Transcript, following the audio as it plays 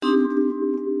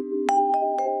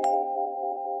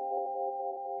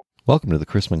Welcome to the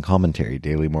Chrisman Commentary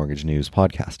Daily Mortgage News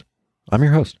Podcast. I'm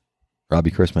your host,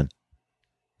 Robbie Chrisman.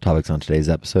 Topics on today's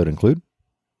episode include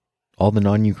all the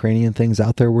non-Ukrainian things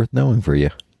out there worth knowing for you.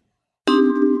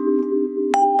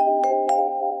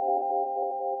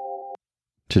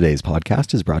 Today's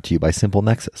podcast is brought to you by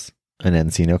SimpleNexus, an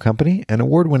nCino company and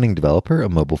award-winning developer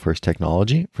of mobile-first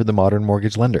technology for the modern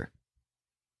mortgage lender.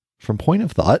 From point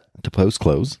of thought to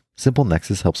post-close,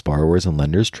 SimpleNexus helps borrowers and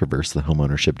lenders traverse the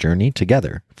homeownership journey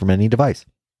together from any device.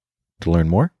 To learn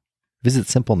more, visit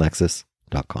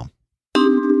simplenexus.com.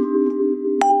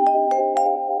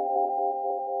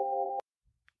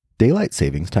 Daylight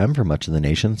savings time for much of the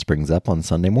nation springs up on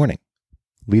Sunday morning,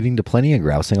 leading to plenty of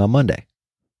grousing on Monday.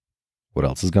 What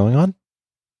else is going on?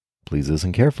 Please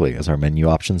listen carefully as our menu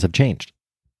options have changed.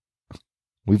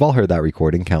 We've all heard that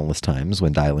recording countless times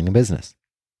when dialing a business.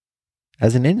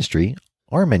 As an industry,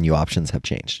 our menu options have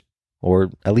changed,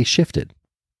 or at least shifted.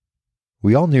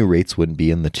 We all knew rates wouldn't be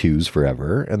in the twos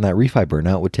forever and that refi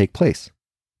burnout would take place.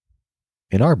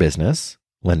 In our business,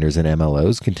 lenders and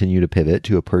MLOs continue to pivot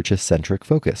to a purchase-centric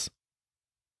focus.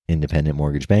 Independent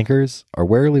mortgage bankers are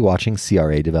warily watching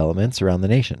CRA developments around the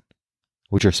nation,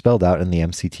 which are spelled out in the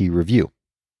MCT review,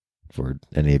 for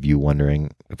any of you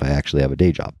wondering if I actually have a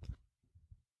day job.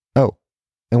 Oh,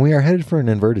 and we are headed for an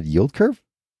inverted yield curve?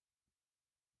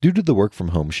 Due to the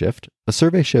work-from-home shift, a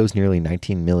survey shows nearly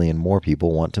 19 million more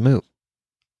people want to move.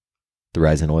 The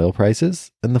rise in oil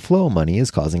prices and the flow of money is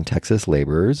causing Texas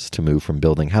laborers to move from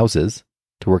building houses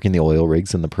to working the oil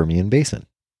rigs in the Permian Basin.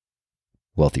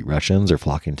 Wealthy Russians are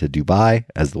flocking to Dubai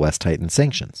as the West tightens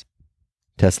sanctions.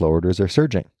 Tesla orders are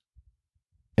surging.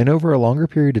 And over a longer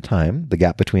period of time, the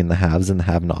gap between the haves and the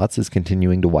have-nots is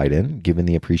continuing to widen given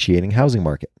the appreciating housing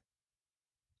market.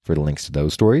 For the links to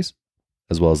those stories,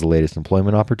 as well as the latest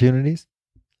employment opportunities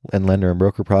and lender and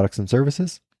broker products and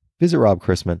services, visit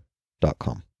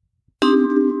robchrisman.com.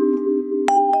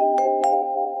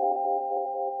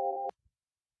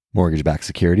 Mortgage-backed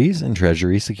securities and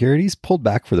treasury securities pulled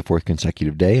back for the fourth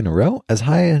consecutive day in a row as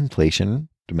high inflation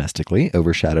domestically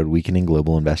overshadowed weakening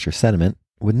global investor sentiment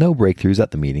with no breakthroughs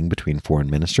at the meeting between foreign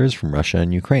ministers from Russia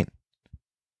and Ukraine.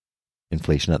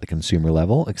 Inflation at the consumer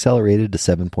level accelerated to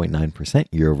 7.9%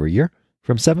 year over year,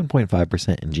 from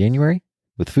 7.5% in January,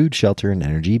 with food, shelter, and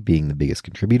energy being the biggest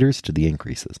contributors to the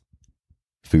increases.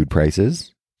 Food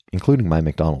prices, including My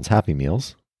McDonald's Happy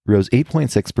Meals, rose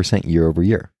 8.6% year over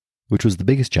year, which was the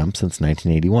biggest jump since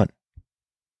 1981.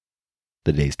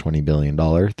 The day's $20 billion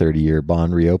 30-year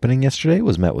bond reopening yesterday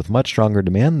was met with much stronger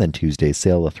demand than Tuesday's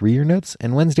sale of 3-year notes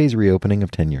and Wednesday's reopening of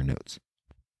 10-year notes.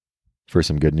 For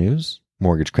some good news,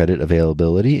 mortgage credit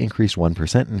availability increased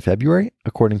 1% in February,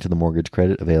 according to the Mortgage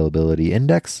Credit Availability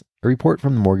Index, a report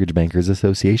from the Mortgage Bankers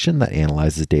Association that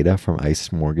analyzes data from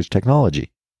ICE Mortgage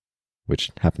Technology,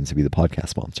 which happens to be the podcast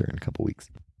sponsor in a couple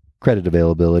weeks. Credit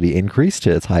availability increased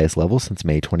to its highest level since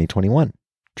May 2021,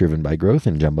 driven by growth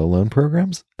in jumbo loan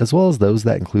programs, as well as those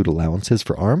that include allowances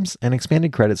for ARMs and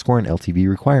expanded credit score and LTV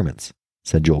requirements,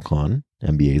 said Joel Kahn,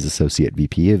 MBA's Associate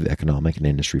VP of Economic and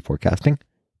Industry Forecasting.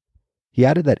 He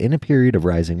added that in a period of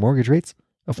rising mortgage rates,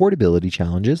 affordability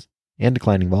challenges, and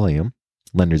declining volume,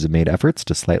 lenders have made efforts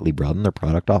to slightly broaden their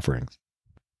product offerings.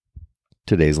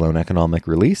 Today's loan economic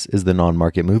release is the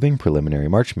non-market moving preliminary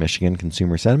March Michigan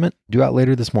consumer sentiment due out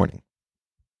later this morning.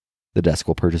 The desk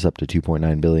will purchase up to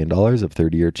 $2.9 billion of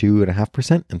 30-year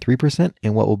 2.5% and 3%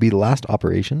 in what will be the last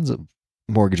operations of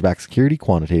mortgage-backed security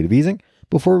quantitative easing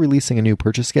before releasing a new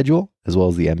purchase schedule, as well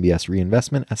as the MBS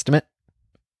reinvestment estimate,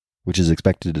 which is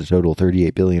expected to total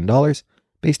 $38 billion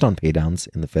based on paydowns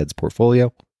in the Fed's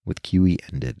portfolio, with QE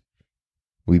ended.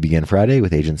 We begin Friday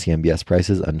with agency MBS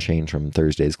prices unchanged from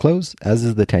Thursday's close, as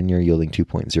is the 10-year yielding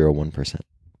 2.01%.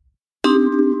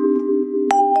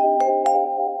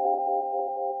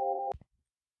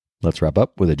 Let's wrap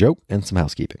up with a joke and some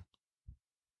housekeeping.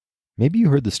 Maybe you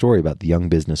heard the story about the young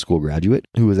business school graduate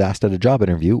who was asked at a job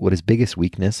interview what his biggest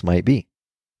weakness might be.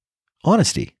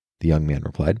 Honesty, the young man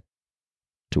replied.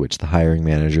 To which the hiring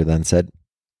manager then said,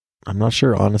 "I'm not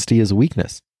sure honesty is a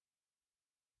weakness."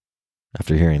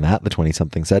 After hearing that, the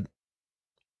 20-something said,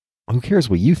 "Who cares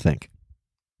what you think?"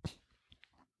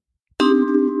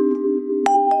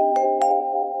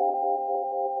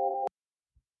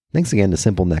 Thanks again to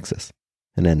SimpleNexus,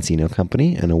 an nCino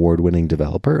company and award-winning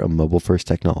developer of mobile-first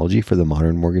technology for the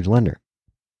modern mortgage lender.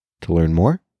 To learn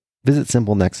more, visit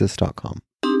simplenexus.com.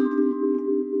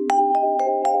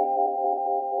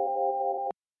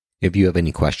 If you have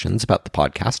any questions about the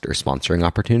podcast or sponsoring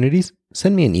opportunities,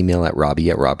 send me an email at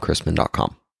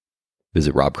robbie@robchrisman.com.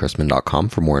 Visit robchrisman.com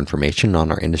for more information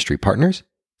on our industry partners,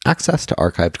 access to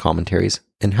archived commentaries,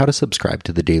 and how to subscribe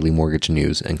to the daily mortgage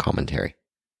news and commentary.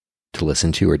 to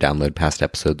listen to or download past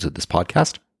episodes of this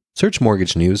podcast, search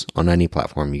Mortgage News on any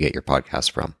platform you get your podcasts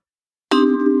from.